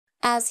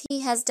As he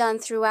has done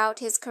throughout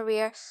his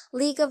career,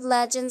 League of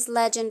Legends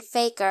legend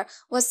Faker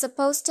was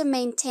supposed to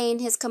maintain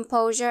his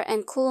composure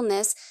and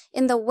coolness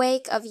in the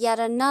wake of yet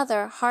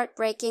another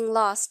heartbreaking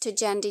loss to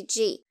Gendy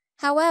G.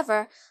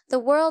 However, the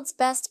world's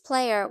best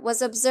player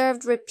was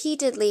observed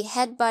repeatedly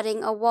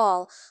headbutting a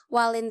wall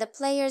while in the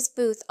players'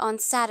 booth on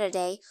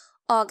Saturday,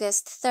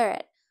 August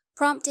 3rd,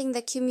 prompting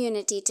the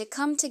community to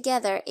come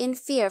together in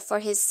fear for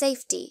his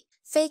safety.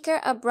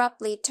 Faker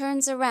abruptly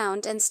turns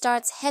around and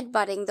starts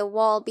headbutting the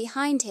wall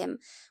behind him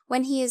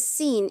when he is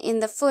seen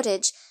in the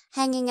footage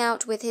hanging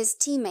out with his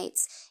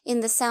teammates in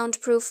the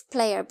soundproof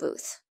player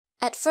booth.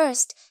 At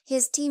first,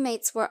 his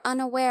teammates were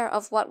unaware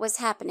of what was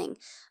happening,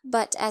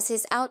 but as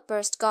his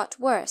outburst got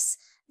worse,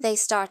 they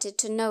started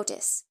to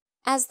notice.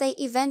 As they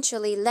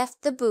eventually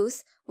left the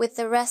booth with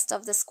the rest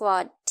of the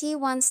squad,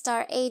 T1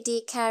 star AD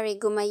carry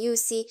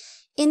Gumayusi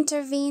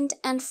intervened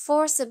and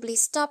forcibly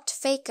stopped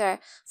Faker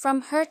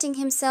from hurting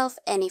himself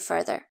any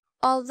further.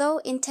 Although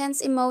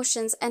intense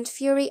emotions and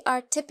fury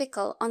are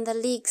typical on the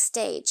league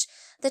stage,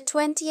 the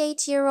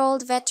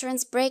 28-year-old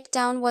veteran's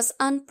breakdown was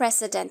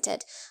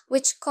unprecedented,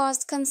 which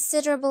caused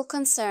considerable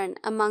concern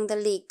among the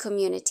league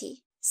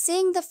community.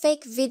 Seeing the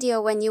fake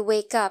video when you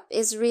wake up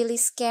is really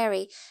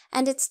scary,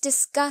 and it's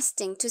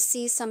disgusting to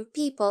see some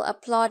people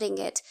applauding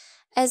it,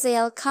 as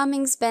A.L.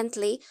 Cummings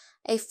Bentley,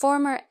 a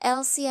former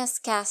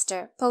LCS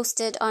caster,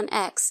 posted on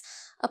X,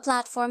 a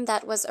platform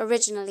that was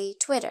originally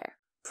Twitter.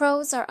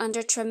 Pros are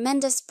under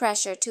tremendous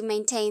pressure to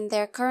maintain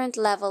their current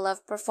level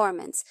of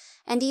performance,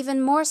 and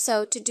even more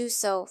so to do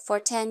so for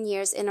 10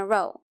 years in a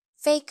row.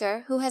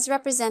 Faker, who has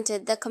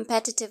represented the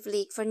competitive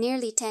league for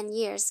nearly 10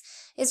 years,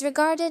 is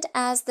regarded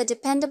as the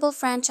dependable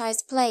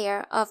franchise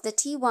player of the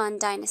T1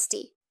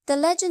 dynasty. The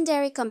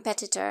legendary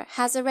competitor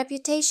has a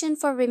reputation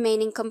for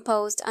remaining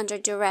composed under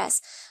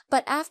duress,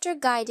 but after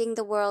guiding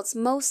the world's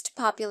most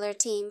popular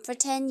team for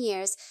 10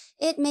 years,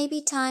 it may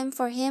be time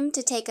for him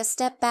to take a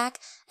step back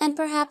and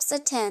perhaps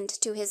attend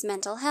to his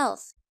mental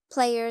health.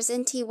 Players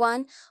in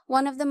T1,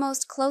 one of the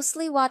most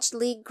closely watched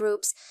league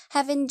groups,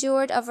 have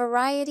endured a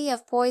variety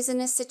of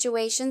poisonous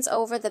situations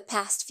over the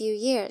past few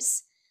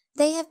years.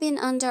 They have been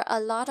under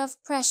a lot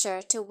of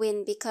pressure to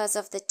win because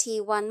of the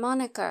T1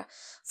 moniker,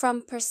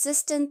 from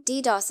persistent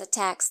DDoS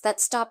attacks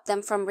that stopped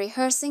them from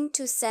rehearsing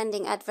to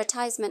sending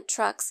advertisement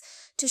trucks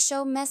to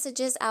show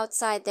messages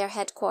outside their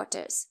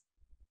headquarters.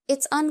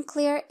 It's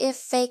unclear if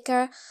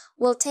Faker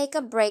will take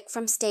a break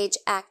from stage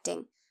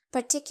acting,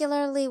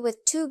 particularly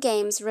with 2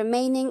 games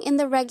remaining in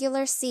the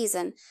regular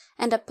season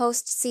and a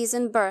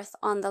postseason berth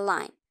on the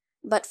line.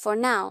 But for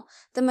now,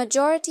 the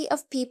majority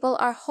of people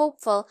are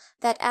hopeful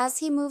that as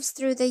he moves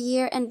through the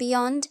year and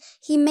beyond,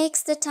 he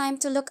makes the time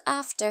to look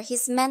after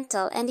his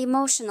mental and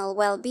emotional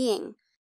well-being.